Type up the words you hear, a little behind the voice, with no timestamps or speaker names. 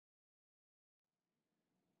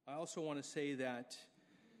I also want to say that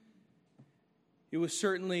it was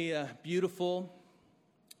certainly beautiful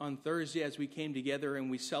on Thursday as we came together and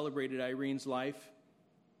we celebrated Irene's life.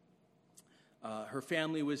 Her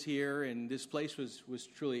family was here, and this place was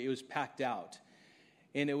truly, it was packed out.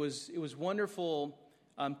 And it was wonderful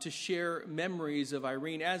to share memories of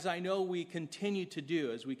Irene, as I know we continue to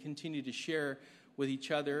do, as we continue to share with each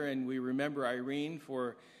other, and we remember Irene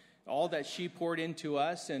for all that she poured into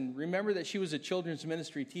us, and remember that she was a children's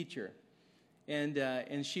ministry teacher,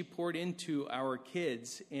 and she poured into our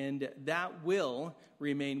kids, and that will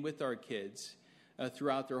remain with our kids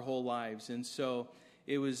throughout their whole lives. And so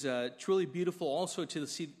it was truly beautiful also to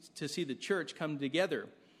see the church come together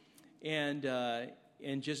and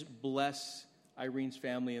just bless Irene's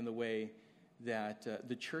family in the way that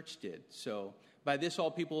the church did. So by this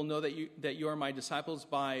all people will know that you are my disciples,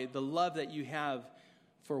 by the love that you have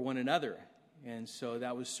for one another. And so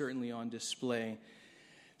that was certainly on display.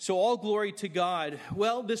 So all glory to God.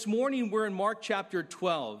 Well, this morning we're in Mark chapter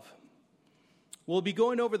 12. We'll be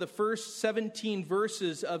going over the first 17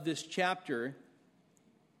 verses of this chapter.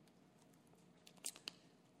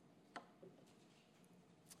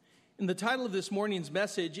 And the title of this morning's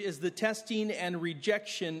message is The Testing and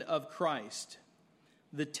Rejection of Christ.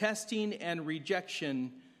 The Testing and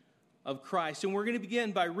Rejection of Christ. And we're going to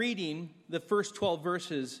begin by reading the first 12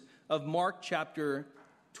 verses of Mark chapter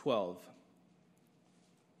 12.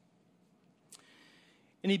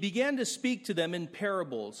 And he began to speak to them in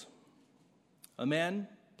parables. A man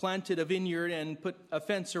planted a vineyard and put a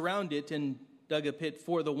fence around it and dug a pit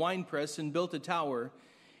for the winepress and built a tower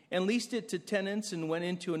and leased it to tenants and went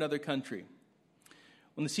into another country.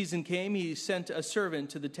 When the season came, he sent a servant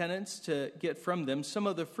to the tenants to get from them some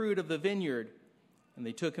of the fruit of the vineyard. And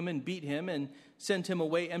they took him and beat him and sent him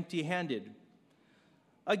away empty-handed.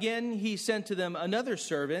 Again, he sent to them another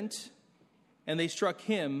servant, and they struck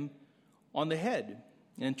him on the head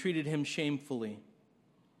and treated him shamefully.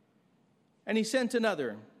 And he sent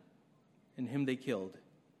another, and him they killed.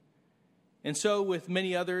 And so with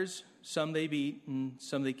many others, some they beat and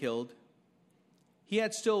some they killed. He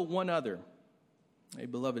had still one other, a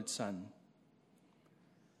beloved son.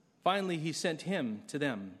 Finally, he sent him to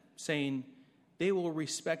them, saying, "They will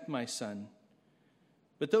respect my son."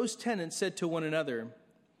 But those tenants said to one another,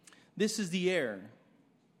 "This is the heir.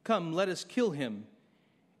 Come, let us kill him,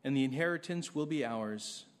 and the inheritance will be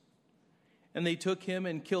ours." And they took him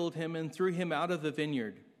and killed him and threw him out of the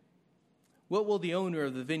vineyard. What will the owner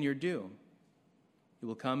of the vineyard do? He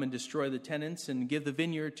will come and destroy the tenants and give the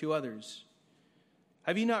vineyard to others.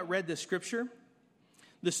 Have you not read the scripture?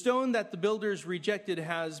 The stone that the builders rejected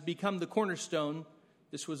has become the cornerstone.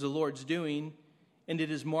 This was the Lord's doing, and it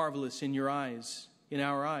is marvelous in your eyes, in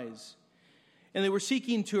our eyes. And they were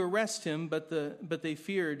seeking to arrest him, but they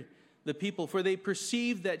feared the people, for they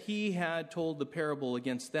perceived that he had told the parable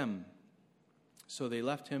against them. So they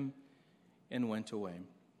left him and went away.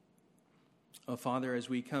 Oh, Father, as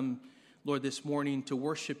we come, Lord, this morning to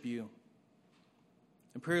worship you,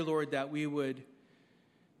 I pray, Lord, that we would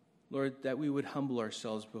humble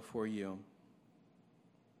ourselves before you.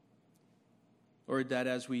 Lord, that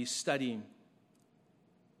as we study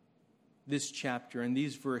this chapter and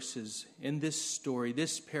these verses and this story,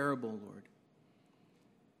 this parable, Lord,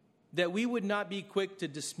 that we would not be quick to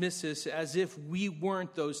dismiss this as if we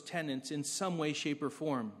weren't those tenants in some way, shape, or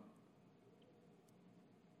form.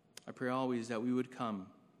 I pray always that we would come,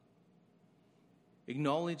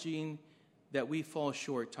 acknowledging that we fall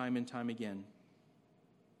short time and time again.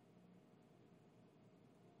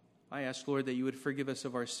 I ask, Lord, that you would forgive us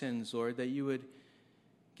of our sins, Lord, that you would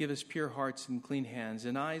give us pure hearts and clean hands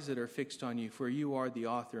and eyes that are fixed on you, for you are the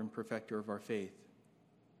author and perfecter of our faith.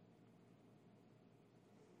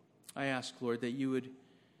 I ask, Lord, that you would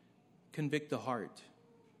convict the heart.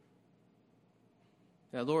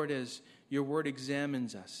 That, Lord, as your word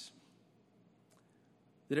examines us,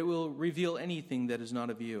 that it will reveal anything that is not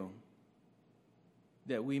of you,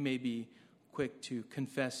 that we may be quick to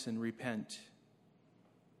confess and repent.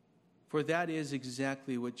 For that is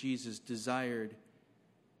exactly what Jesus desired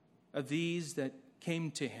of these that came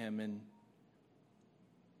to him, and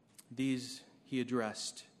these he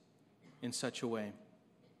addressed in such a way.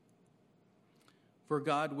 For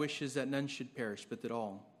God wishes that none should perish, but that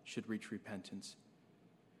all should reach repentance.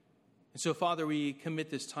 And so, Father, we commit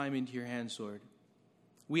this time into your hands, Lord.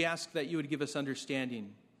 We ask that you would give us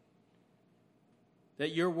understanding,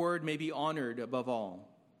 that your word may be honored above all.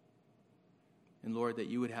 And Lord, that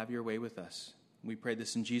you would have your way with us. We pray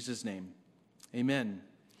this in Jesus' name. Amen.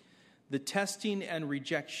 The testing and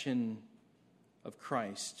rejection of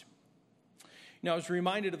Christ. Now, I was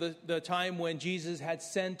reminded of the time when Jesus had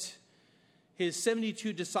sent his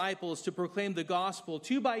 72 disciples to proclaim the gospel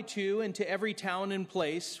 2 by 2 into every town and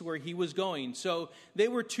place where he was going. So they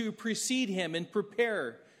were to precede him and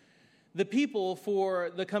prepare the people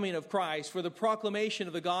for the coming of Christ, for the proclamation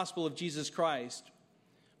of the gospel of Jesus Christ,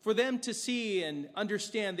 for them to see and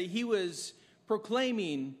understand that he was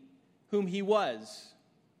proclaiming whom he was,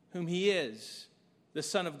 whom he is, the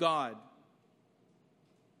Son of God.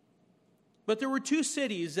 But there were 2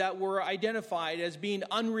 cities that were identified as being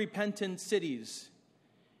unrepentant cities.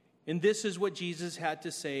 And this is what Jesus had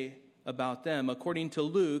to say about them, according to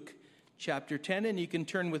Luke chapter 10. And you can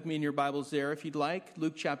turn with me in your Bibles there if you'd like.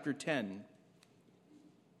 Luke chapter 10.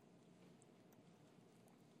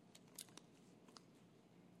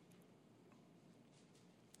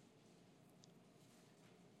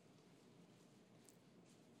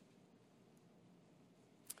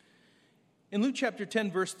 In Luke chapter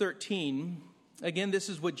 10, verse 13, again, this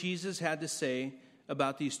is what Jesus had to say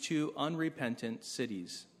about these 2 unrepentant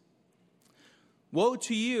cities. Woe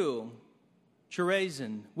to you,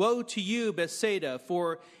 Chorazin! Woe to you, Bethsaida!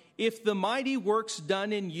 For if the mighty works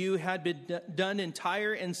done in you had been done in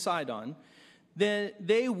Tyre and Sidon, then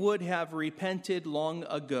they would have repented long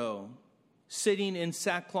ago, sitting in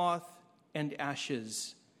sackcloth and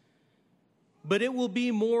ashes. But it will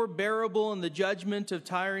be more bearable in the judgment of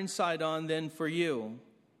Tyre and Sidon than for you.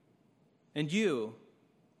 And you,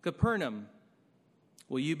 Capernaum,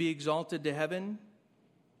 will you be exalted to heaven?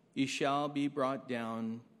 You shall be brought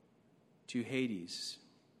down to Hades.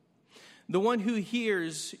 The one who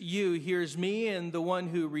hears you hears me, and the one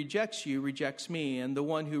who rejects you rejects me, and the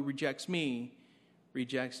one who rejects me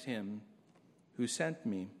rejects him who sent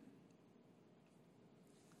me.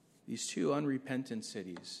 These 2 unrepentant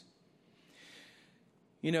cities.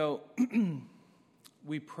 You know,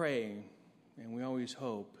 we pray and we always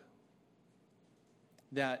hope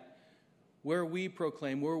that where we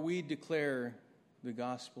proclaim, where we declare the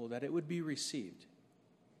gospel, that it would be received.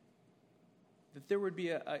 That there would be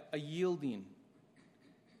a yielding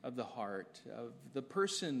of the heart, of the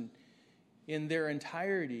person in their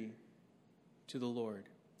entirety to the Lord.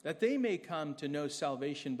 That they may come to know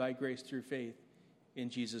salvation by grace through faith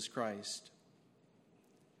in Jesus Christ.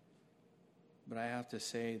 But I have to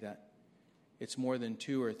say that it's more than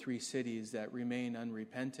 2 or 3 cities that remain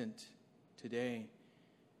unrepentant today.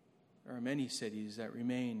 There are many cities that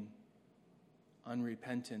remain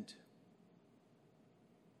unrepentant.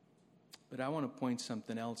 But I want to point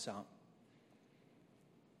something else out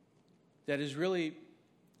that is really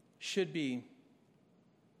should be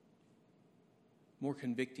more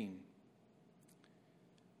convicting.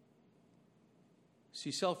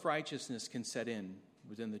 See, self-righteousness can set in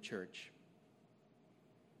within the church.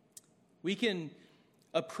 We can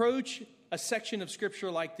approach a section of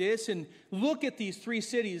Scripture like this and look at these 3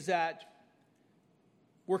 cities that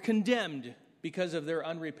were condemned because of their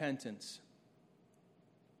unrepentance.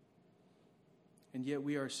 And yet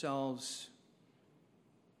we ourselves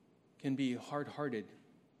can be hard-hearted,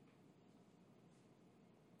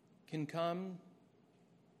 can come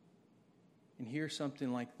and hear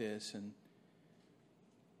something like this and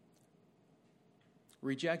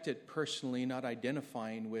reject it personally, not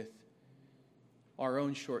identifying with our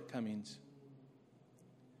own shortcomings,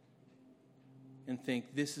 and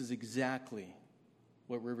think this is exactly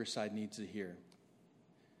what Riverside needs to hear.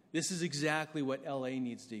 This is exactly what LA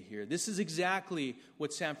needs to hear. This is exactly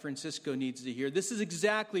what San Francisco needs to hear. This is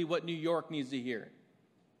exactly what New York needs to hear.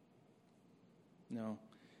 No,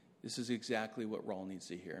 this is exactly what Rawl needs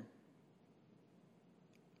to hear.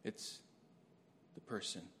 It's the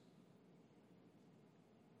person.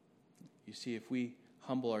 You see, if we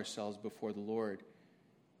humble ourselves before the Lord,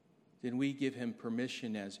 then we give him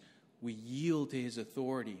permission as we yield to his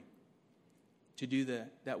authority to do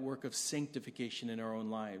that work of sanctification in our own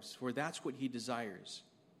lives, for that's what he desires.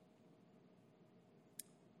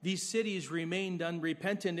 These cities remained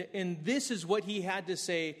unrepentant, and this is what he had to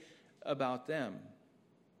say about them.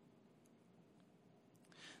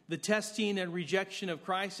 The testing and rejection of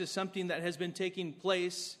Christ is something that has been taking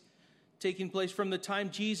place from the time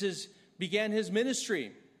Jesus began his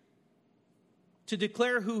ministry, to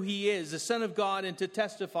declare who he is, the Son of God, and to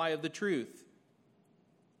testify of the truth.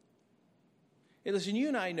 Hey, listen, you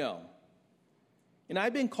and I know, and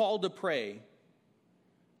I've been called to pray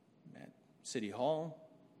at City Hall,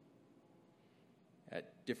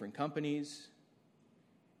 at different companies,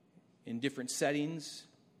 in different settings.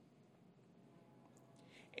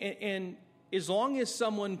 And as long as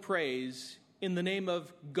someone prays in the name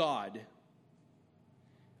of God,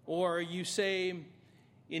 or you say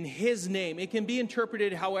in his name, it can be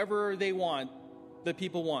interpreted however they want, the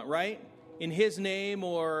people want, right? In his name,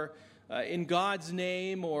 or in God's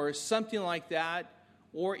name or something like that,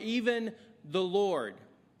 or even the Lord,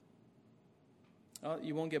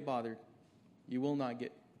 you won't get bothered. You will not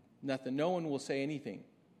get nothing. No one will say anything.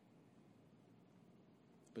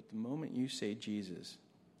 But the moment you say Jesus,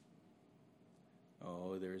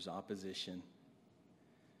 there's opposition.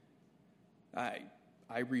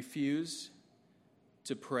 I refuse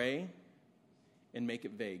to pray and make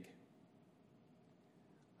it vague.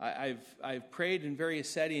 I've prayed in various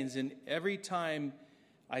settings, and every time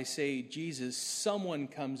I say Jesus, someone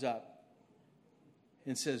comes up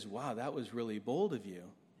and says, "Wow, that was really bold of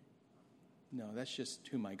you." No, that's just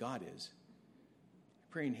who my God is. I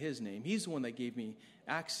pray in His name. He's the one that gave me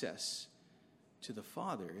access to the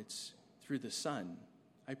Father. It's through the Son.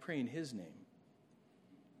 I pray in His name.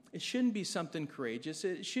 It shouldn't be something courageous.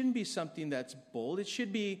 It shouldn't be something that's bold. It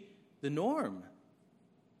should be the norm.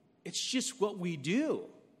 It's just what we do.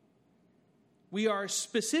 We are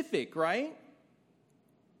specific, right?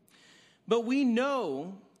 But we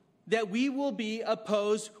know that we will be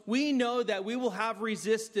opposed. We know that we will have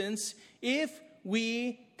resistance if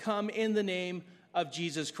we come in the name of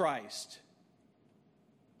Jesus Christ.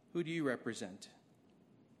 Who do you represent?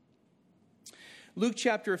 Luke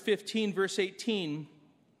chapter 15, verse 18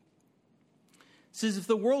 says, "If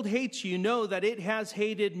the world hates you, know that it has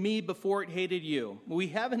hated me before it hated you." We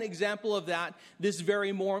have an example of that this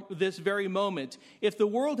very moment. If the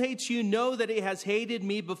world hates you, know that it has hated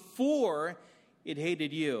me before it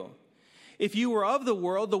hated you. If you were of the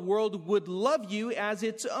world would love you as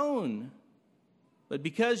its own. But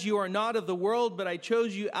because you are not of the world, but I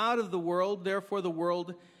chose you out of the world, therefore the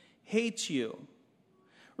world hates you.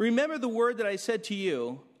 Remember the word that I said to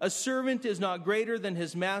you, a servant is not greater than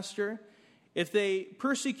his master. If they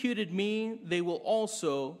persecuted me, they will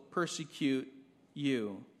also persecute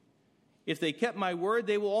you. If they kept my word,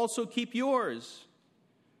 they will also keep yours.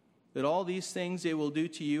 But all these things they will do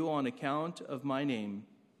to you on account of my name,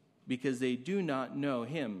 because they do not know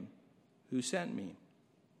him who sent me.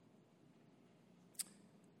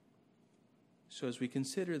 So as we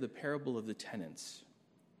consider the parable of the tenants,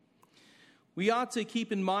 we ought to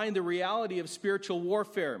keep in mind the reality of spiritual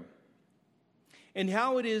warfare and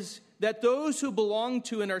how it is that those who belong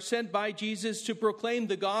to and are sent by Jesus to proclaim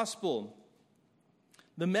the gospel,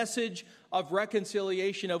 the message of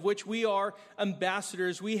reconciliation, of which we are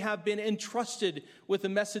ambassadors, we have been entrusted with the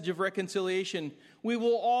message of reconciliation. We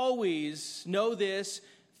will always know this,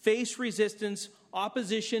 face resistance,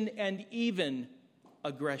 opposition, and even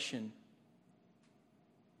aggression.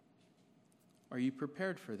 Are you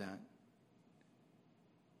prepared for that?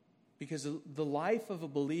 Because the life of a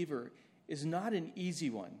believer is not an easy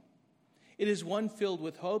one. It is one filled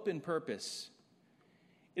with hope and purpose.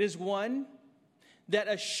 It is one that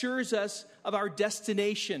assures us of our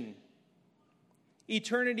destination,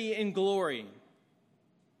 eternity in glory.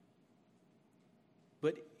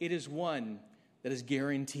 But it is one that is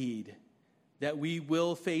guaranteed that we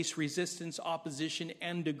will face resistance, opposition,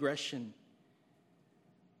 and aggression.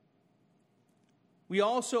 We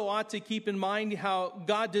also ought to keep in mind how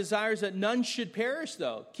God desires that none should perish,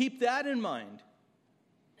 though. Keep that in mind.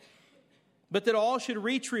 But that all should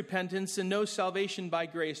reach repentance and know salvation by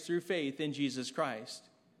grace through faith in Jesus Christ.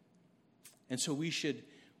 And so we should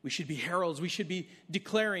be heralds. We should be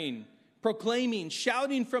declaring, proclaiming,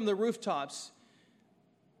 shouting from the rooftops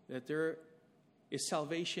that there is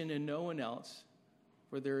salvation in no one else,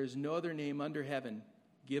 for there is no other name under heaven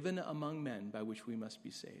given among men by which we must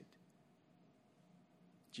be saved.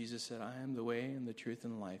 Jesus said, I am the way and the truth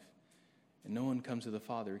and the life, and no one comes to the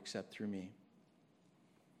Father except through me.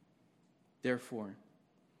 Therefore,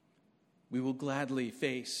 we will gladly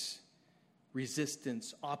face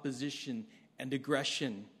resistance, opposition, and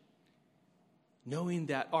aggression, knowing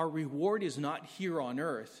that our reward is not here on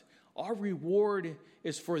earth. Our reward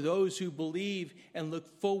is for those who believe and look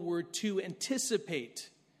forward to, anticipate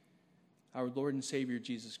our Lord and Savior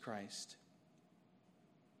Jesus Christ.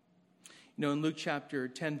 You know, in Luke chapter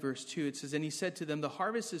 10, verse 2, it says, and he said to them, the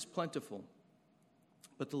harvest is plentiful,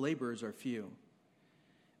 but the laborers are few.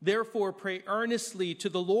 Therefore, pray earnestly to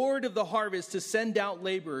the Lord of the harvest to send out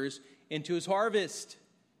laborers into his harvest.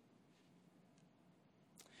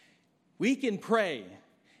 We can pray,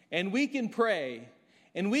 and we can pray,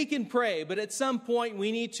 and we can pray, but at some point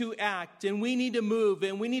we need to act, and we need to move,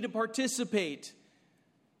 and we need to participate.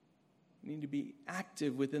 We need to be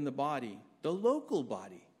active within the body, the local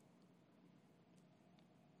body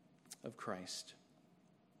of Christ,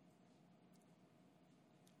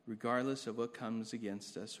 regardless of what comes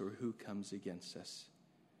against us or who comes against us.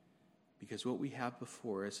 Because what we have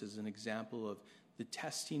before us is an example of the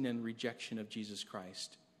testing and rejection of Jesus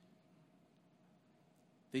Christ.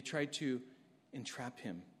 They tried to entrap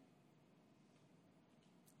him,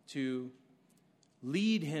 to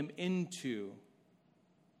lead him into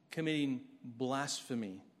committing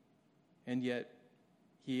blasphemy. And yet,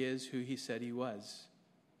 he is who he said he was,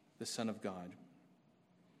 the Son of God.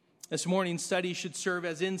 This morning's study should serve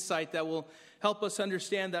as insight that will help us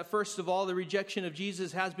understand that, first of all, the rejection of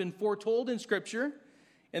Jesus has been foretold in Scripture,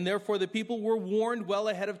 and therefore the people were warned well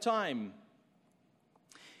ahead of time.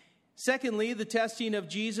 Secondly, the testing of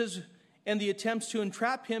Jesus and the attempts to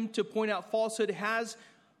entrap him to point out falsehood has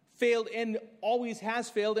failed and always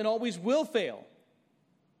will fail.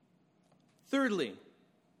 Thirdly,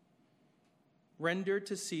 render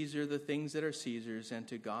to Caesar the things that are Caesar's and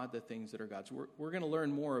to God the things that are God's. We're going to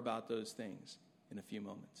learn more about those things in a few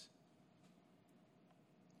moments.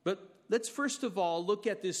 But let's first of all look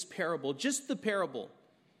at this parable, just the parable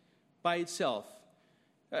by itself.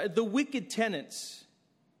 The wicked tenants.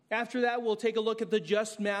 After that, we'll take a look at the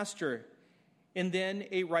just master and then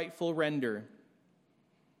a rightful render.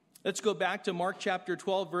 Let's go back to Mark chapter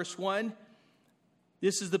 12, verse 1.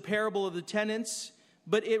 This is the parable of the tenants,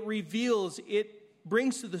 but it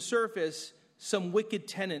brings to the surface some wicked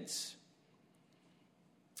tenants.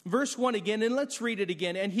 Verse 1 again, and let's read it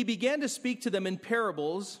again. And he began to speak to them in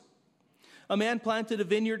parables. A man planted a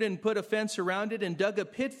vineyard and put a fence around it and dug a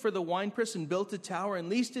pit for the winepress and built a tower and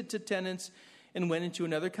leased it to tenants and went into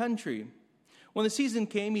another country. When the season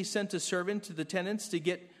came, he sent a servant to the tenants to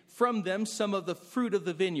get from them some of the fruit of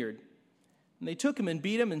the vineyard. And they took him and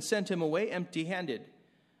beat him and sent him away empty-handed.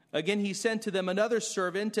 Again, he sent to them another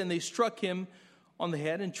servant, and they struck him on the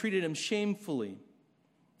head and treated him shamefully.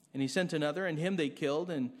 And he sent another, and him they killed,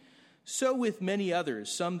 and so with many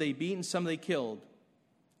others. Some they beat, and some they killed.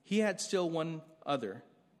 He had still one other,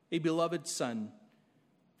 a beloved son.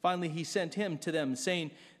 Finally, he sent him to them,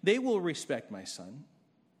 saying, "They will respect my son."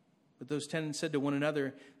 But those tenants said to one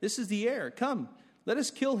another, "This is the heir. Come, let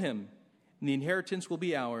us kill him, and the inheritance will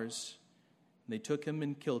be ours." And they took him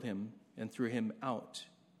and killed him and threw him out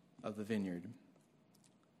of the vineyard.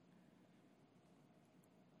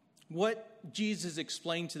 What Jesus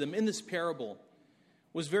explained to them in this parable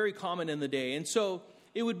was very common in the day, and so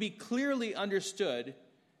it would be clearly understood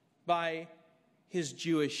by his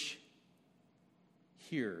Jewish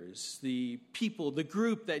hearers, the people, the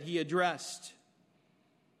group that he addressed.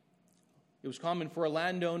 It was common for a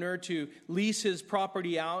landowner to lease his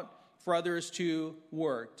property out for others to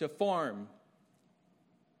work, to farm.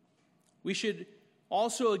 We should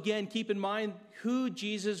also, again, keep in mind who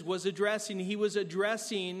Jesus was addressing. He was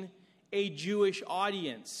addressing a Jewish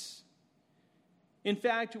audience. In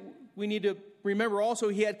fact, we need to remember also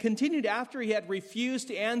he had continued after he had refused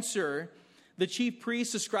to answer the chief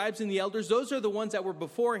priests, the scribes, and the elders. Those are the ones that were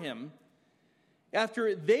before him.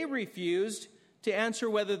 After they refused to answer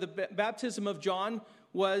whether the baptism of John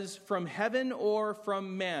was from heaven or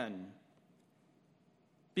from man.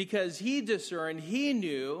 Because he discerned, he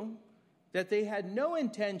knew that they had no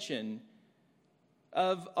intention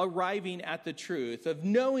of arriving at the truth, of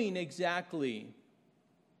knowing exactly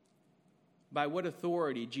by what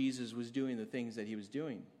authority Jesus was doing the things that he was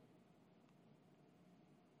doing.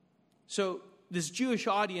 So this Jewish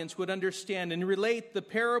audience would understand and relate the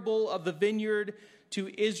parable of the vineyard to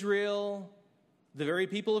Israel, the very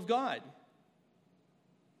people of God.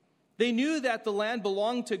 They knew that the land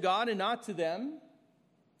belonged to God and not to them.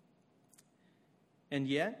 And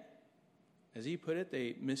yet, as he put it,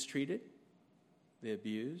 they mistreated, they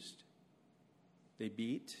abused, they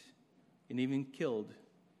beat, and even killed,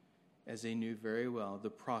 as they knew very well, the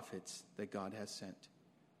prophets that God has sent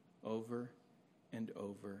over and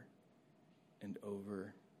over and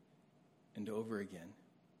over and over again.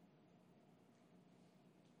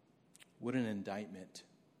 What an indictment.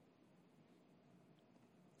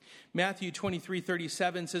 Matthew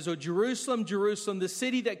 23:37 says, "O Jerusalem, Jerusalem, the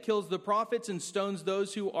city that kills the prophets and stones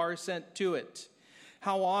those who are sent to it.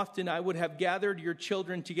 How often I would have gathered your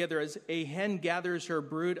children together as a hen gathers her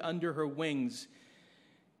brood under her wings,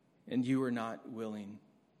 and you are not willing."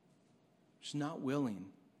 Just not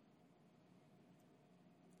willing.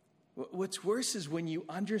 What's worse is when you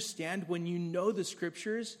understand, when you know the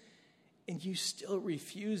scriptures, and you still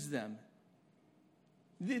refuse them.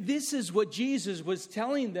 This is what Jesus was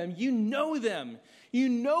telling them. You know them. You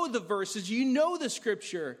know the verses. You know the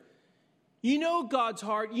scripture. You know God's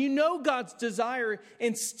heart. You know God's desire.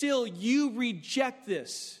 And still you reject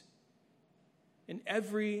this. And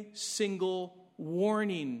every single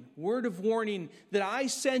warning, word of warning that I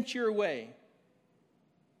sent your way,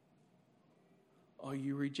 oh,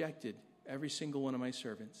 you rejected every single one of my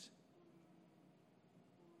servants.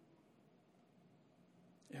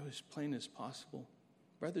 It was plain as possible.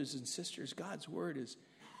 Brothers and sisters, God's word is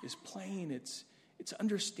is plain. It's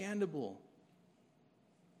understandable.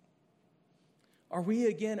 Are we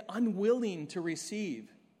again unwilling to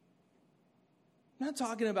receive? I'm not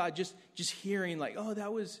talking about just hearing like, oh,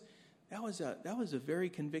 that was a very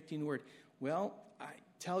convicting word. Well, I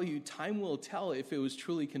tell you, time will tell if it was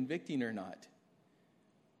truly convicting or not.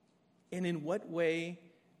 And in what way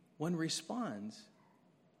one responds.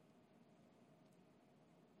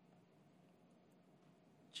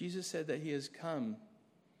 Jesus said that he has come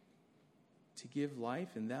to give life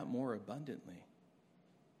and that more abundantly.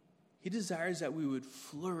 He desires that we would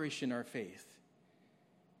flourish in our faith,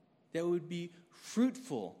 that we would be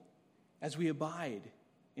fruitful as we abide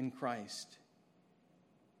in Christ,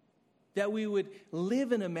 that we would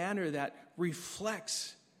live in a manner that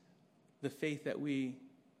reflects the faith that we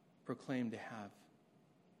proclaim to have.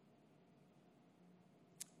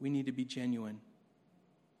 We need to be genuine.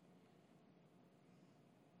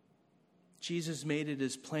 Jesus made it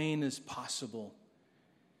as plain as possible.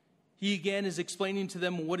 He again is explaining to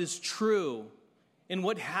them what is true and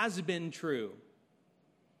what has been true,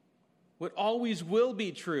 what always will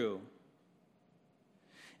be true.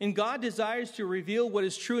 And God desires to reveal what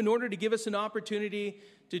is true in order to give us an opportunity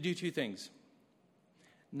to do two things.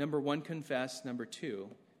 Number one, confess. Number two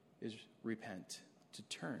is repent, to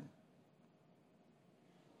turn.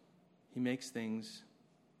 He makes things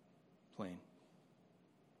plain.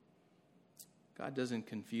 God doesn't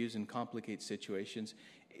confuse and complicate situations.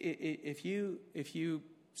 If you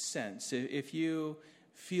sense, if you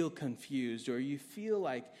feel confused, or you feel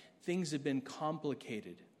like things have been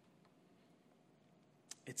complicated,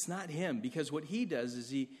 it's not him, because what he does is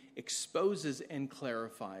he exposes and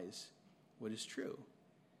clarifies what is true.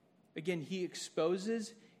 Again, he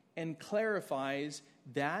exposes and clarifies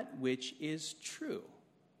that which is true.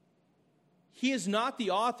 He is not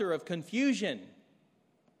the author of confusion.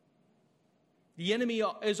 The enemy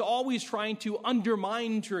is always trying to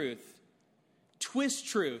undermine truth, twist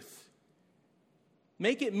truth,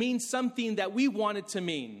 make it mean something that we want it to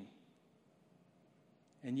mean.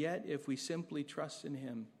 And yet, if we simply trust in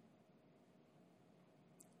him,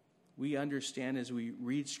 we understand as we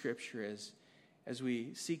read Scripture, as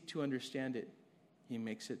we seek to understand it, he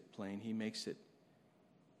makes it plain. He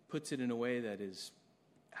puts it in a way that is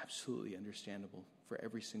absolutely understandable for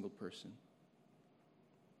every single person.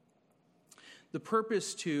 The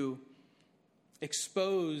purpose to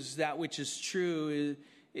expose that which is true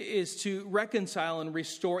is to reconcile and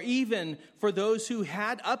restore, even for those who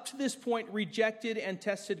had up to this point rejected and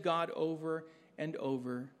tested God over and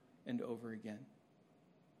over and over again.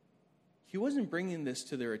 He wasn't bringing this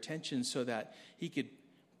to their attention so that he could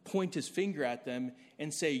point his finger at them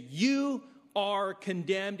and say, "You are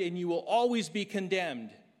condemned and you will always be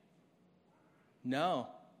condemned." No.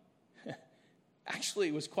 Actually,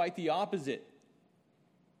 it was quite the opposite.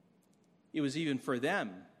 It was even for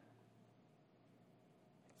them,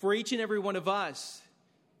 for each and every one of us,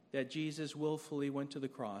 that Jesus willfully went to the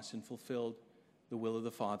cross and fulfilled the will of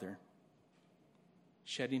the Father,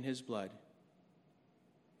 shedding his blood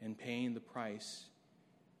and paying the price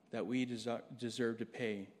that we deserve to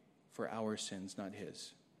pay for our sins, not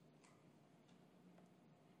his.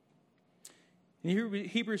 In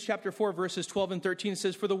Hebrews chapter 4, verses 12 and 13, it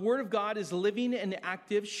says, "For the word of God is living and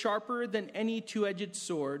active, sharper than any two-edged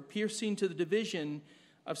sword, piercing to the division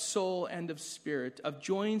of soul and of spirit, of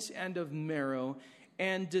joints and of marrow,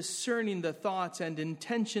 and discerning the thoughts and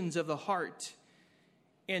intentions of the heart.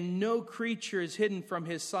 And no creature is hidden from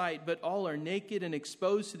his sight, but all are naked and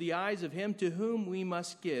exposed to the eyes of him to whom we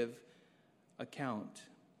must give account."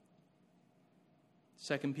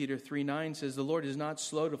 2 Peter 3:9 says, "The Lord is not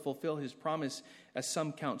slow to fulfill his promise, as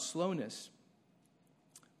some count slowness,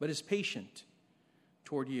 but is patient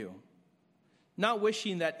toward you, not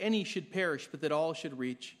wishing that any should perish, but that all should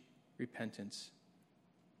reach repentance."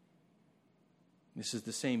 This is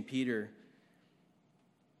the same Peter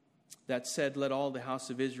that said, "Let all the house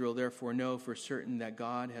of Israel therefore know for certain that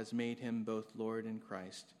God has made him both Lord and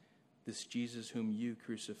Christ, this Jesus whom you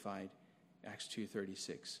crucified." Acts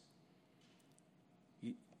 2:36.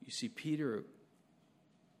 You see, Peter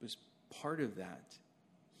was part of that.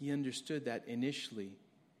 He understood that initially.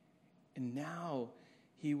 And now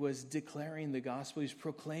he was declaring the gospel. He was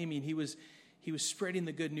proclaiming. He was spreading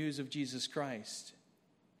the good news of Jesus Christ.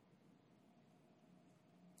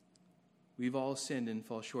 We've all sinned and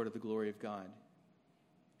fall short of the glory of God.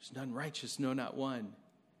 There's none righteous, no, not one.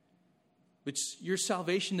 But your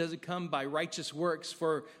salvation doesn't come by righteous works,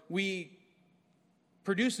 for we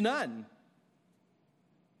produce none.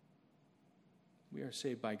 We are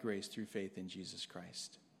saved by grace through faith in Jesus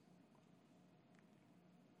Christ.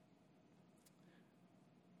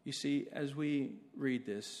 You see, as we read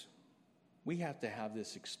this, we have to have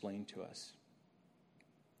this explained to us.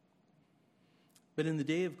 But in the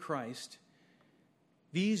day of Christ,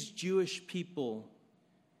 these Jewish people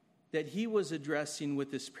that he was addressing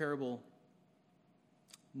with this parable,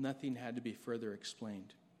 nothing had to be further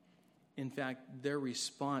explained. In fact, their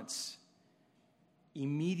response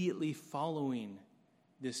immediately following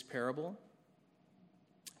this parable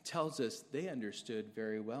tells us they understood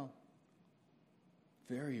very well.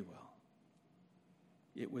 Very well.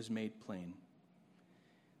 It was made plain.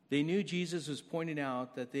 They knew Jesus was pointing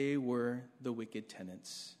out that they were the wicked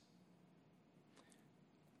tenants.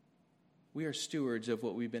 We are stewards of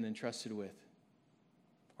what we've been entrusted with.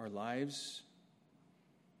 Our lives,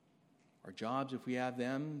 our jobs, if we have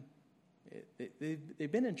them,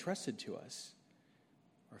 they've been entrusted to us.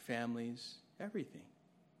 Our families, everything.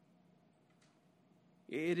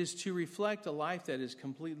 It is to reflect a life that is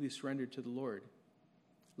completely surrendered to the Lord.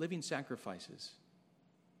 Living sacrifices.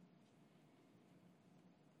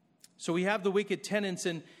 So we have the wicked tenants,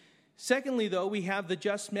 and secondly, though, we have the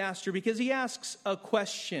just master, because he asks a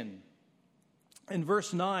question. In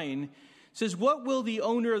verse 9, it says, "What will the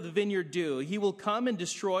owner of the vineyard do? He will come and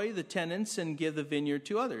destroy the tenants and give the vineyard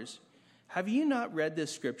to others. Have you not read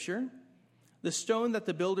this scripture? The stone that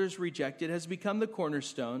the builders rejected has become the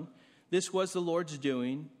cornerstone. This was the Lord's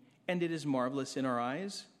doing, and it is marvelous in our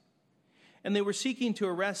eyes." And they were seeking to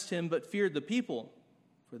arrest him, but feared the people,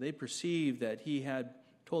 for they perceived that he had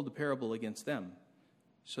told the parable against them.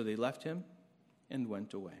 So they left him and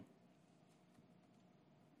went away.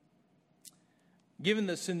 Given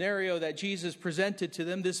the scenario that Jesus presented to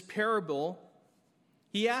them, this parable,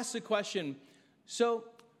 he asked the question, so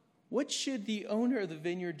what should the owner of the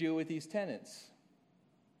vineyard do with these tenants?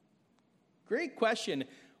 Great question.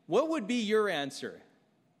 What would be your answer?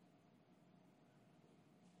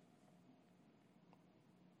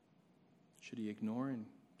 Should he ignore and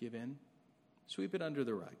give in? Sweep it under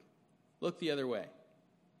the rug. Look the other way.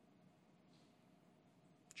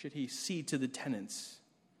 Should he cede to the tenants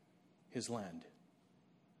his land?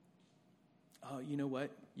 Oh, you know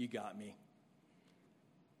what? You got me.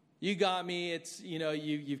 You got me. It's,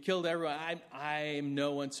 you've killed everyone. I'm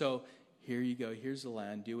no one. So here you go. Here's the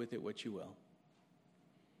land. Do with it what you will.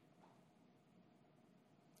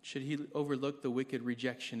 Should he overlook the wicked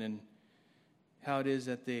rejection and how it is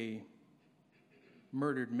that they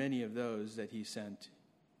murdered many of those that he sent?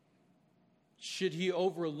 Should he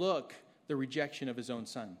overlook the rejection of his own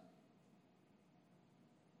son?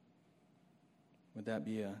 Would that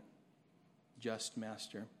be a just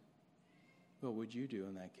master? What would you do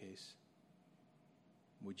in that case?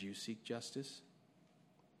 Would you seek justice?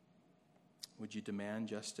 Would you demand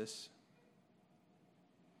justice?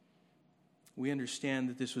 We understand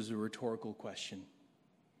that this was a rhetorical question.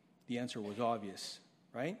 The answer was obvious,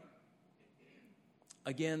 right?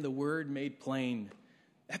 Again, the word made plain.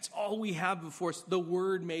 That's all we have before us, the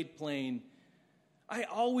word made plain. I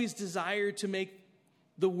always desire to make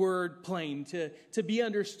the word plain, to be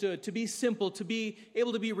understood, to be simple, to be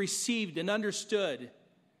able to be received and understood.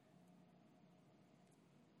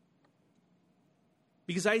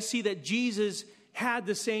 Because I see that Jesus had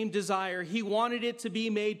the same desire. He wanted it to be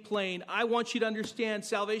made plain. I want you to understand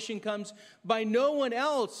salvation comes by no one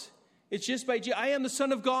else. It's just by Jesus. I am the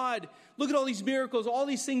Son of God. Look at all these miracles, all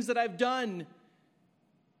these things that I've done.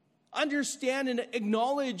 Understand and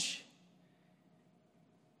acknowledge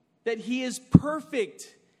that he is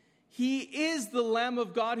perfect. He is the Lamb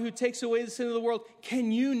of God who takes away the sin of the world.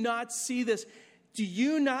 Can you not see this? Do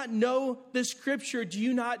you not know the scripture? Do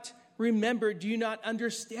you not remember? Do you not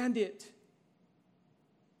understand it?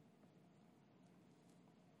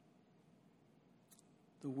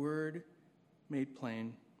 The word made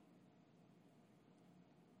plain.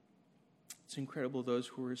 It's incredible, those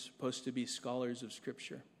who were supposed to be scholars of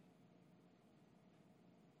scripture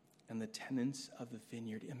and the tenants of the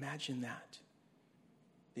vineyard. Imagine that.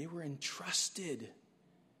 They were entrusted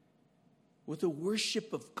with the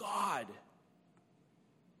worship of God.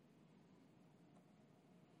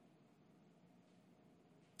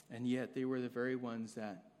 And yet they were the very ones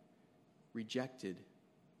that rejected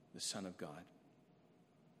the Son of God.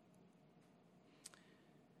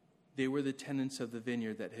 They were the tenants of the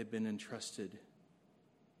vineyard that had been entrusted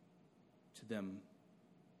to them,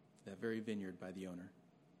 that very vineyard, by the owner.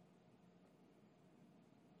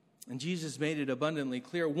 And Jesus made it abundantly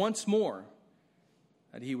clear once more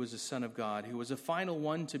that he was the Son of God, who was the final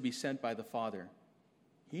one to be sent by the Father.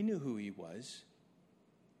 He knew who he was.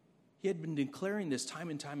 He had been declaring this time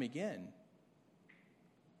and time again.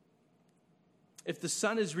 If the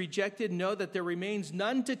Son is rejected, know that there remains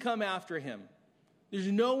none to come after him. There's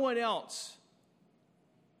no one else.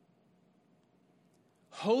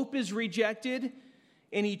 hope is rejected,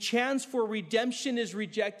 any chance for redemption is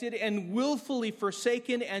rejected and willfully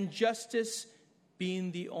forsaken, and justice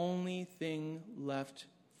being the only thing left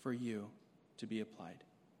for you to be applied.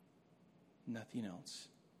 Nothing else.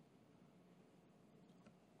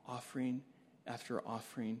 Offering after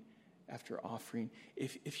offering after offering.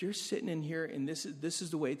 If you're sitting in here and this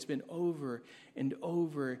is the way it's been over and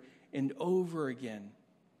over and over again,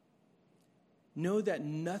 know that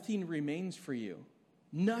nothing remains for you.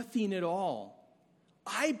 Nothing at all.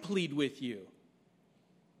 I plead with you.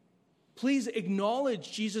 Please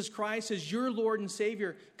acknowledge Jesus Christ as your Lord and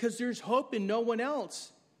Savior, because there's hope in no one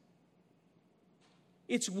else.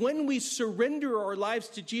 It's when we surrender our lives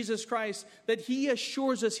to Jesus Christ that He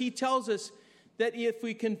assures us, He tells us that if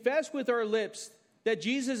we confess with our lips that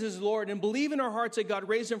Jesus is Lord and believe in our hearts that God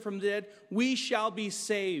raised Him from the dead, we shall be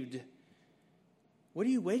saved. What are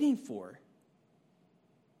you waiting for?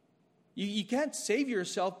 You can't save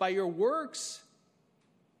yourself by your works.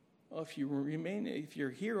 Well, if you're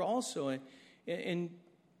here also and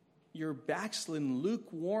you're backslidden,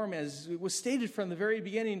 lukewarm, as it was stated from the very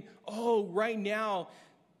beginning, right now,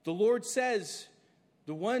 the Lord says,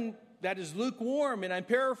 the one that is lukewarm, and I'm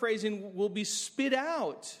paraphrasing, will be spit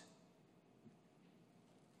out.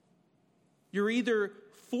 You're either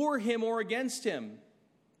for Him or against Him.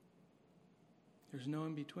 There's no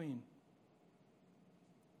in between.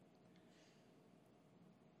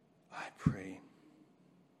 I pray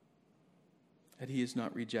that He is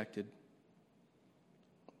not rejected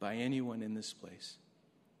by anyone in this place,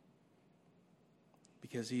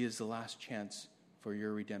 because He is the last chance for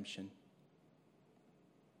your redemption.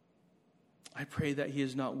 I pray that He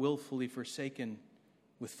is not willfully forsaken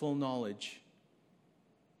with full knowledge,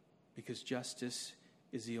 because justice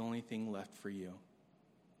is the only thing left for you.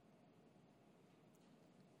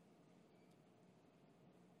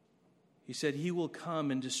 He said He will come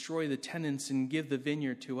and destroy the tenants and give the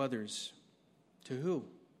vineyard to others. To who?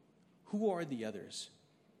 Who are the others?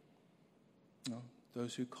 Well,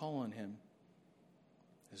 those who call on Him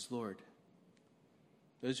as Lord.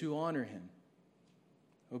 Those who honor Him,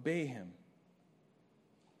 obey Him,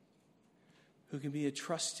 who can be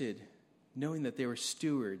trusted, knowing that they were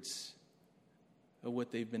stewards of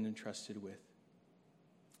what they've been entrusted with.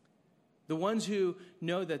 The ones who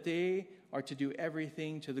know that they are to do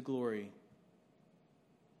everything to the glory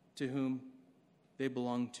to whom they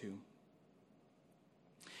belong to.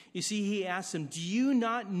 You see, He asked them, do you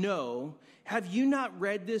not know? Have you not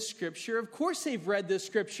read this scripture? Of course they've read this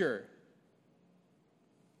scripture.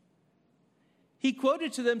 He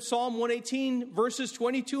quoted to them Psalm 118, verses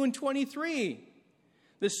 22 and 23.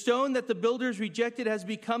 The stone that the builders rejected has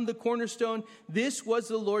become the cornerstone. This was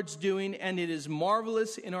the Lord's doing, and it is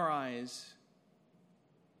marvelous in our eyes.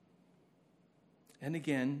 And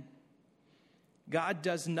again, God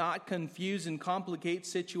does not confuse and complicate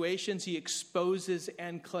situations. He exposes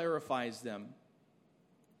and clarifies them.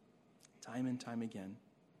 Time and time again.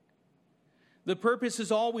 The purpose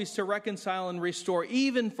is always to reconcile and restore,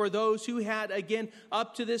 even for those who had, again,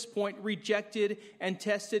 up to this point, rejected and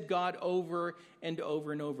tested God over and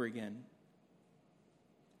over and over again.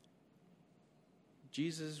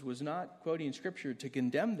 Jesus was not quoting Scripture to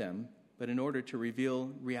condemn them, but in order to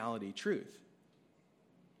reveal reality, truth.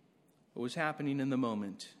 What was happening in the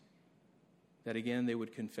moment, that again they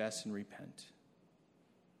would confess and repent.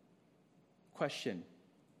 Question: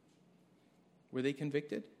 were they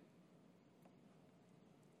convicted?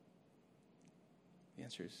 The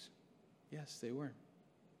answer is yes, they were.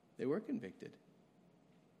 They were convicted.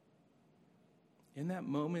 In that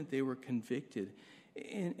moment, they were convicted.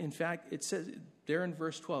 In fact, it says there in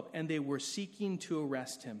verse 12, and they were seeking to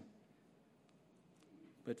arrest Him,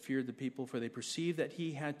 but feared the people, for they perceived that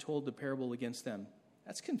He had told the parable against them.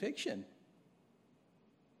 That's conviction.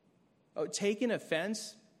 Oh, taking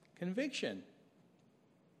offense, conviction.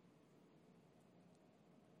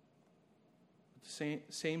 The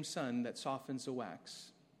same sun that softens the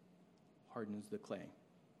wax hardens the clay.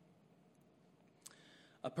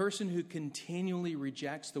 A person who continually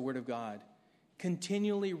rejects the Word of God,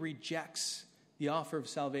 continually rejects the offer of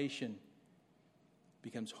salvation,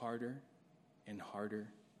 becomes harder and harder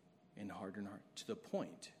and harder and harder, to the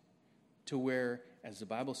point to where, as the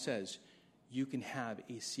Bible says, you can have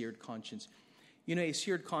a seared conscience. You know, a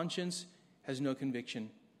seared conscience has no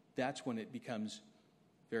conviction. That's when it becomes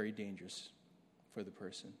very dangerous for the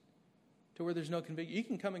person. To where there's no conviction. You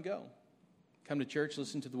can come and go. Come to church,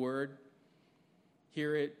 listen to the Word,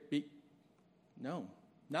 hear it. No,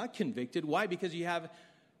 not convicted. Why? Because you have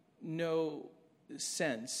no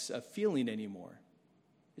sense of feeling anymore.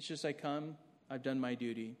 It's just I come, I've done my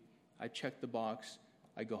duty, I check the box,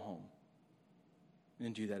 I go home.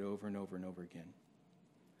 and do that over and over and over again.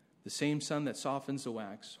 The same sun that softens the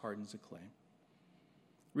wax hardens the clay.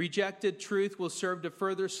 Rejected truth will serve to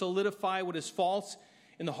further solidify what is false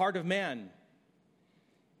in the heart of man.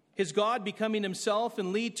 His God becoming himself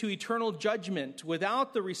and lead to eternal judgment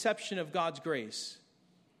without the reception of God's grace.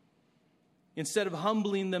 Instead of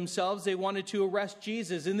humbling themselves, they wanted to arrest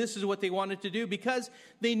Jesus, and this is what they wanted to do because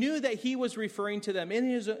they knew that he was referring to them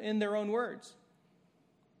in their own words.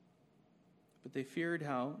 But they feared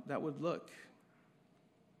how that would look,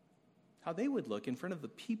 how they would look in front of the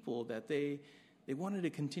people that they wanted to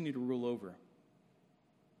continue to rule over.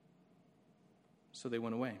 So they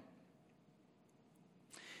went away.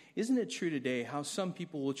 Isn't it true today how some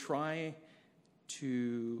people will try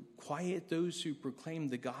to quiet those who proclaim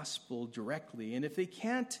the gospel directly? And if they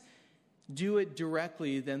can't do it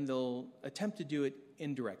directly, then they'll attempt to do it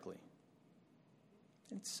indirectly.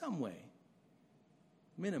 In some way.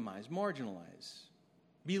 Minimize, marginalize,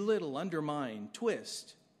 belittle, undermine,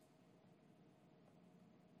 twist.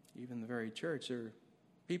 Even the very church, there are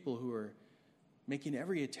people who are making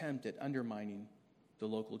every attempt at undermining the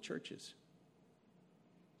local churches.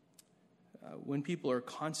 When people are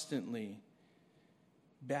constantly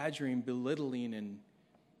badgering, belittling, and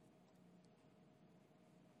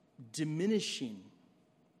diminishing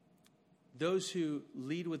those who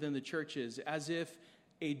lead within the churches as if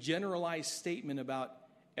a generalized statement about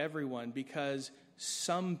everyone because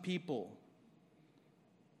some people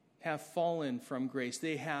have fallen from grace.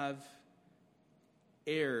 They have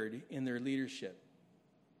erred in their leadership.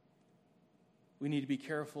 We need to be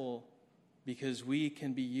careful because we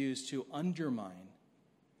can be used to undermine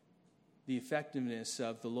the effectiveness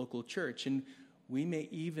of the local church. And we may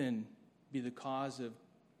even be the cause of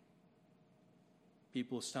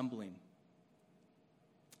people stumbling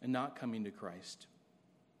and not coming to Christ.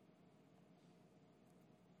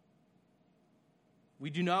 We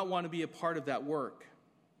do not want to be a part of that work.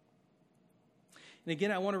 And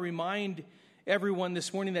again, I want to remind everyone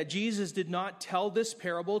this morning that Jesus did not tell this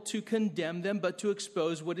parable to condemn them, but to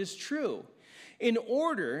expose what is true, in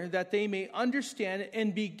order that they may understand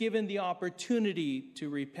and be given the opportunity to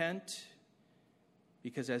repent.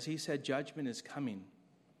 Because as he said, judgment is coming,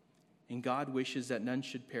 and God wishes that none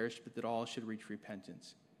should perish, but that all should reach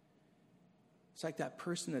repentance. It's like that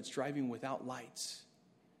person that's driving without lights.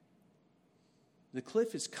 The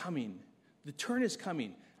cliff is coming. The turn is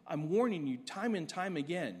coming. I'm warning you time and time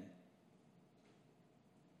again.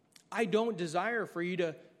 I don't desire for you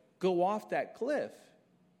to go off that cliff.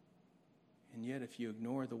 And yet, if you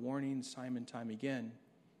ignore the warnings time and time again,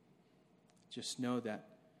 just know that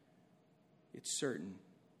it's certain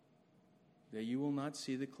that you will not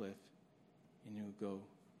see the cliff and you'll go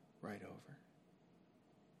right over.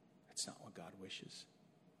 That's not what God wishes.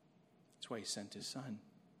 That's why he sent his son.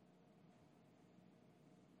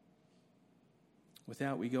 With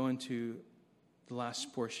that, we go into the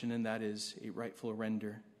last portion, and that is a rightful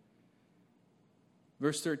render.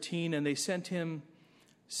 Verse 13, and they sent him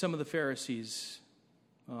some of the Pharisees.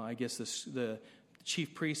 I guess the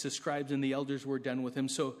chief priests, the scribes, and the elders were done with him.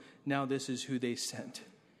 So now this is who they sent.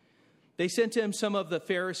 They sent to him some of the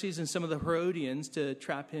Pharisees and some of the Herodians to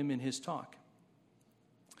trap him in his talk.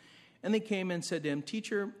 And they came and said to him,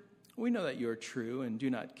 Teacher, we know that you are true and do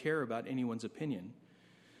not care about anyone's opinion.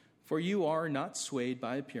 For you are not swayed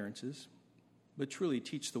by appearances, but truly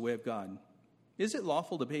teach the way of God. Is it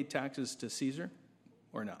lawful to pay taxes to Caesar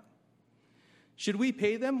or not? Should we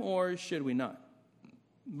pay them or should we not?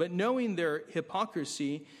 But knowing their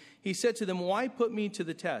hypocrisy, he said to them, Why put me to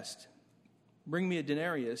the test? Bring me a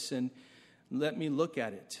denarius and let me look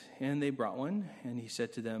at it. And they brought one, and he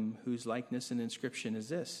said to them, Whose likeness and inscription is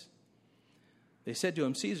this? They said to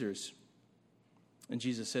him, Caesar's. And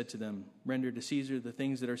Jesus said to them, Render to Caesar the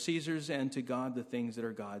things that are Caesar's, and to God the things that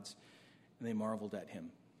are God's. And they marveled at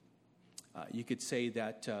him. You could say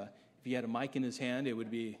that if he had a mic in his hand, it would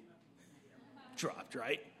be dropped,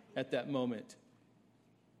 right? At that moment.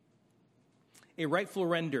 A rightful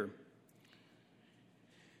render.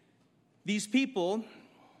 These people,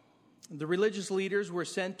 the religious leaders, were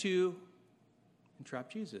sent to entrap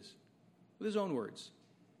Jesus with his own words.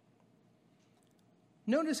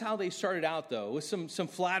 Notice how they started out, though, with some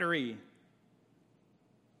flattery.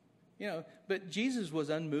 But Jesus was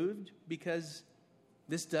unmoved because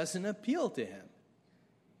this doesn't appeal to him.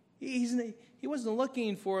 He wasn't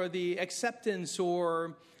looking for the acceptance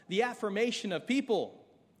or the affirmation of people.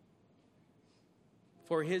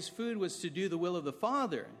 For his food was to do the will of the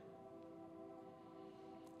Father.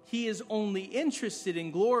 He is only interested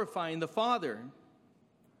in glorifying the Father.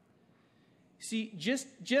 See,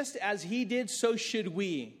 just as he did, so should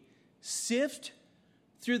we. Sift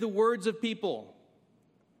through the words of people.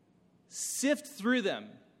 sift through them.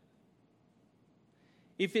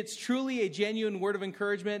 If it's truly a genuine word of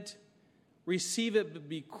encouragement, receive it, but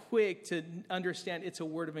be quick to understand it's a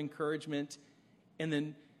word of encouragement, and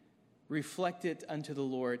then reflect it unto the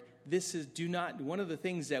Lord. One of the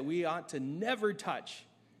things that we ought to never touch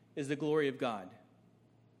is the glory of God.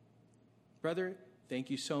 Brother, thank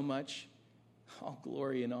you so much. All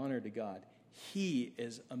glory and honor to God. He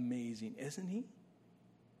is amazing, isn't he?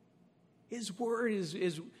 His word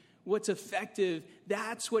is what's effective.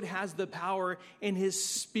 That's what has the power in his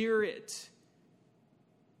Spirit.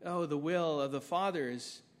 Oh, the will of the Father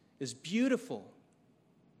is beautiful.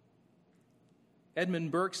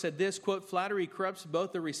 Edmund Burke said this, quote, "Flattery corrupts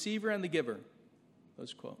both the receiver and the giver,"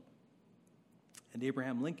 close quote. And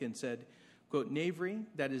Abraham Lincoln said, quote, "Knavery,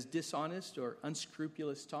 that is dishonest or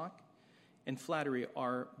unscrupulous talk, and flattery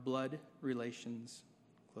are blood relations,"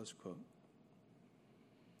 close quote.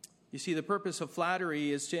 You see, the purpose of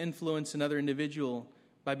flattery is to influence another individual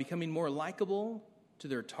by becoming more likable to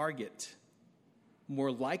their target.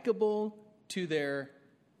 More likable to their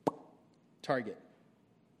target.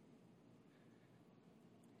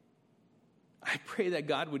 I pray that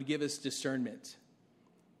God would give us discernment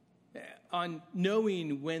on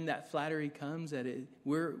knowing when that flattery comes, that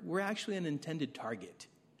we're actually an intended target.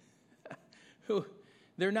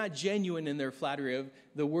 They're not genuine in their flattery of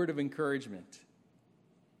the word of encouragement.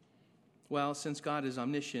 Well, since God is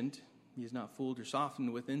omniscient, he is not fooled or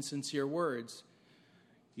softened with insincere words,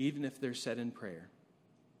 even if they're said in prayer.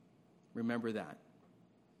 Remember that.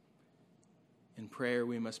 In prayer,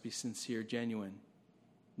 we must be sincere, genuine,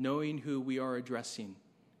 knowing who we are addressing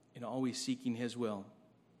and always seeking his will.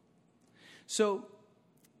 So,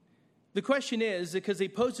 the question is, because they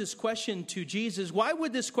posed this question to Jesus, why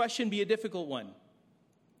would this question be a difficult one?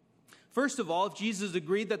 First of all, if Jesus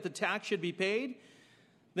agreed that the tax should be paid,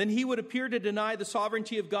 then he would appear to deny the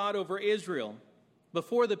sovereignty of God over Israel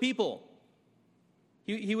before the people.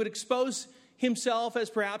 He would expose himself as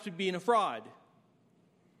perhaps being a fraud.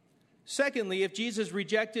 Secondly, if Jesus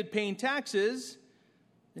rejected paying taxes,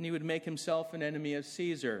 then he would make himself an enemy of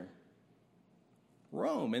Caesar,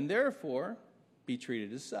 Rome, and therefore be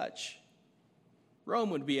treated as such. Rome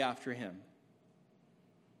would be after him.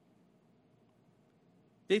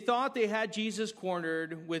 They thought they had Jesus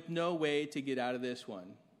cornered with no way to get out of this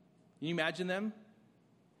one. Can you imagine them?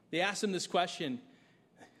 They asked him this question.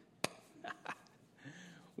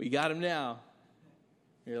 We got him now.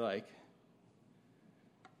 You're like,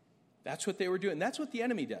 that's what they were doing. That's what the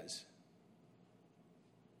enemy does.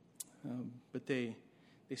 But they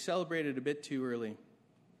celebrated a bit too early,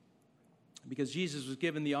 because Jesus was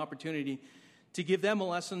given the opportunity to give them a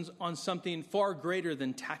lesson on something far greater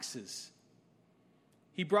than taxes.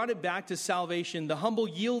 He brought it back to salvation, the humble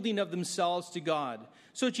yielding of themselves to God.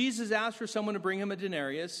 So Jesus asked for someone to bring him a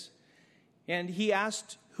denarius, and he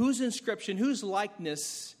asked whose inscription, whose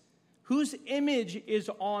likeness, whose image is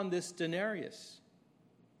on this denarius?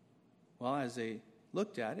 Well, as they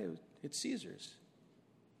looked at it, it's Caesar's.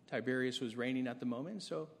 Tiberius was reigning at the moment,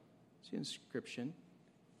 so it's the inscription,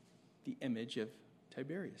 the image of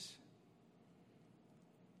Tiberius.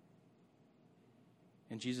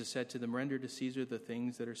 And Jesus said to them, "Render to Caesar the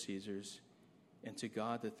things that are Caesar's, and to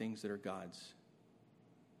God the things that are God's."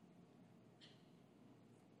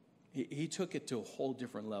 He took it to a whole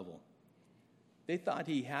different level. They thought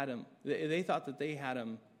they thought that they had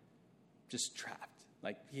him just trapped.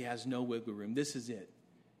 Like, he has no wiggle room. This is it.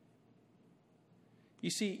 You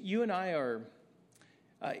see, you and I are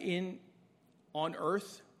on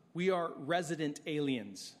earth, we are resident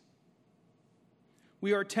aliens.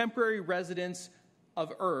 We are temporary residents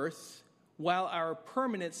of earth, while our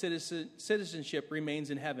permanent citizenship remains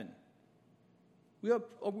in heaven. We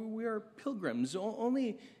are pilgrims,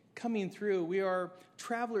 only coming through. We are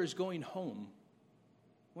travelers going home.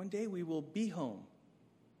 One day we will be home.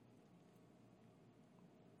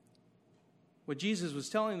 What Jesus was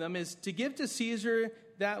telling them is to give to Caesar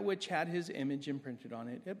that which had his image imprinted on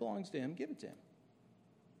it. It belongs to him. Give it to him.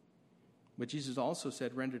 But Jesus also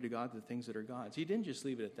said, render to God the things that are God's. He didn't just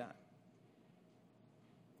leave it at that.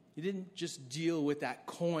 He didn't just deal with that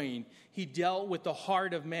coin. He dealt with the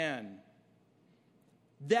heart of man.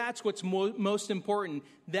 That's what's most important.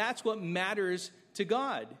 That's what matters to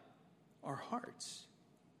God, our hearts.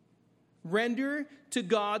 Render to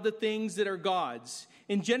God the things that are God's.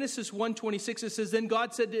 In Genesis 1:26, it says, Then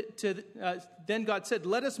God said,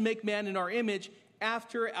 let us make man in our image,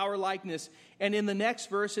 after our likeness. And in the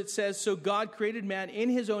next verse it says, so God created man in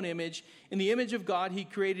his own image. In the image of God he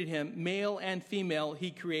created him. Male and female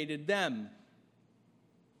he created them.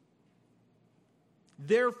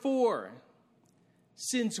 Therefore,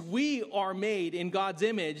 since we are made in God's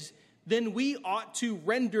image, then we ought to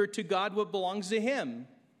render to God what belongs to him.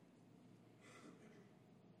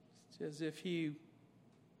 It's as if he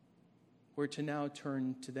were to now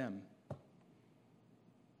turn to them.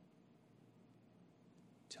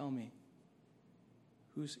 Tell me,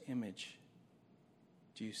 whose image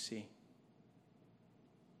do you see?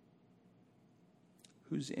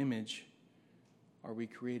 Whose image are we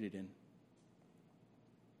created in?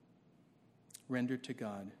 Render to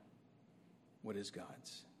God what is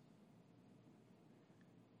God's.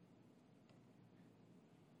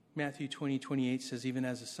 Matthew 20:28 says, even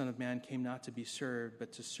as the Son of Man came not to be served,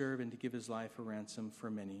 but to serve and to give his life a ransom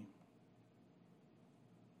for many.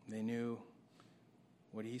 They knew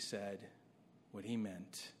what he said, what he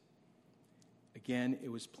meant. Again, it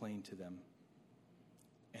was plain to them,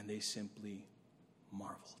 and they simply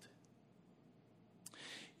marveled.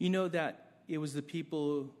 You know that it was the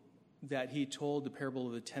people that he told the parable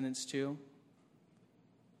of the tenants to,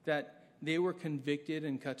 that they were convicted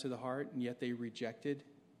and cut to the heart, and yet they rejected.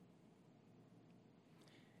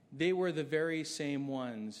 They were the very same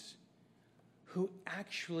ones who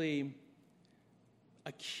actually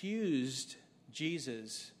accused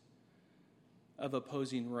Jesus of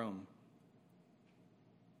opposing Rome,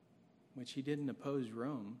 which he didn't oppose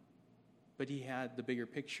Rome, but he had the bigger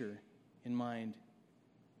picture in mind.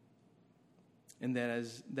 And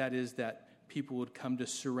that is that people would come to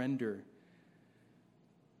surrender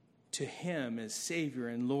to him as Savior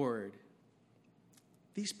and Lord.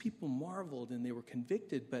 These people marveled and they were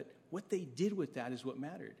convicted, but what they did with that is what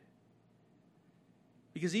mattered.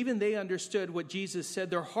 Because even they understood what Jesus said.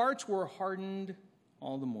 Their hearts were hardened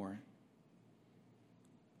all the more.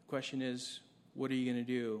 The question is, what are you going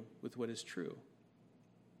to do with what is true?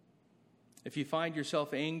 If you find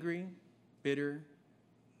yourself angry, bitter,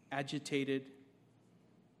 agitated,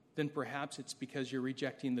 then perhaps it's because you're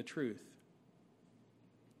rejecting the truth.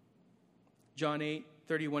 John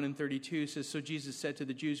 8:31 and 32 says, so Jesus said to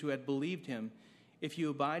the Jews who had believed him, if you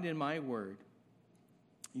abide in my word,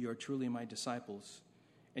 you are truly my disciples,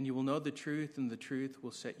 and you will know the truth, and the truth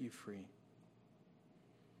will set you free.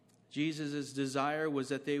 Jesus' desire was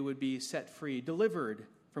that they would be set free, delivered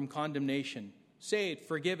from condemnation, saved,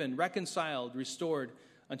 forgiven, reconciled, restored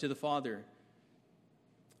unto the Father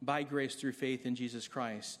by grace through faith in Jesus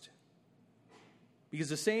Christ. Because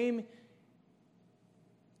the same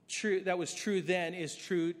true that was true then is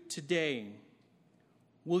true today.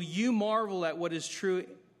 Will you marvel at what is true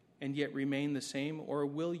and yet remain the same, or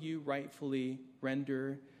will you rightfully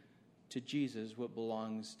render to Jesus what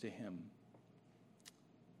belongs to him?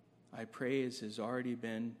 I pray, as has already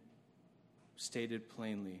been stated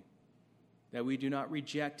plainly, that we do not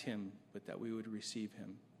reject him, but that we would receive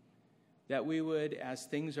him. That we would, as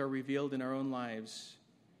things are revealed in our own lives,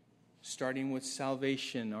 starting with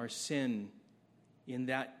salvation, our sin, in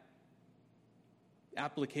that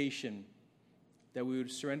application, that we would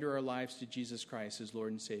surrender our lives to Jesus Christ as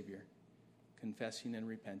Lord and Savior, confessing and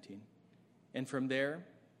repenting. And from there,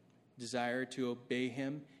 desire to obey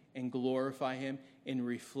him and glorify him and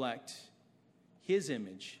reflect his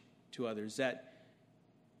image to others. That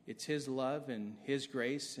it's his love and his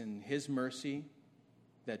grace and his mercy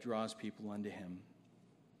that draws people unto him.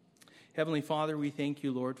 Heavenly Father, we thank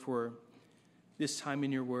you, Lord, for this time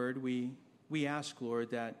in your word. We ask,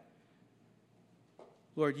 Lord, that,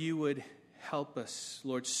 Lord, you would help us,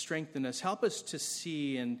 Lord, strengthen us. Help us to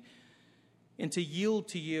see and to yield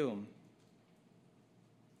to you,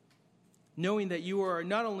 knowing that you are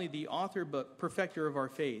not only the author but perfecter of our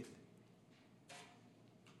faith,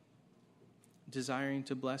 desiring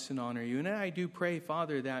to bless and honor you. And I do pray,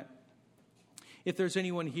 Father, that if there's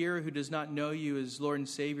anyone here who does not know you as Lord and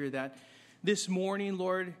Savior, that this morning,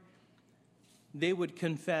 Lord, they would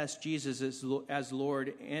confess Jesus as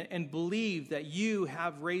Lord and believe that you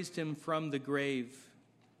have raised him from the grave.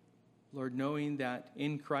 Lord, knowing that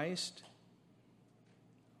in Christ,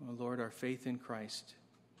 oh Lord, our faith in Christ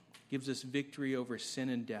gives us victory over sin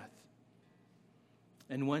and death.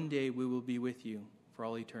 And one day we will be with you for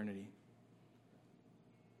all eternity.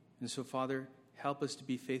 And so, Father, help us to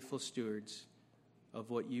be faithful stewards of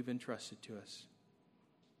what you've entrusted to us.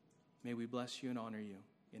 May we bless you and honor you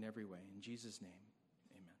in every way. In Jesus' name.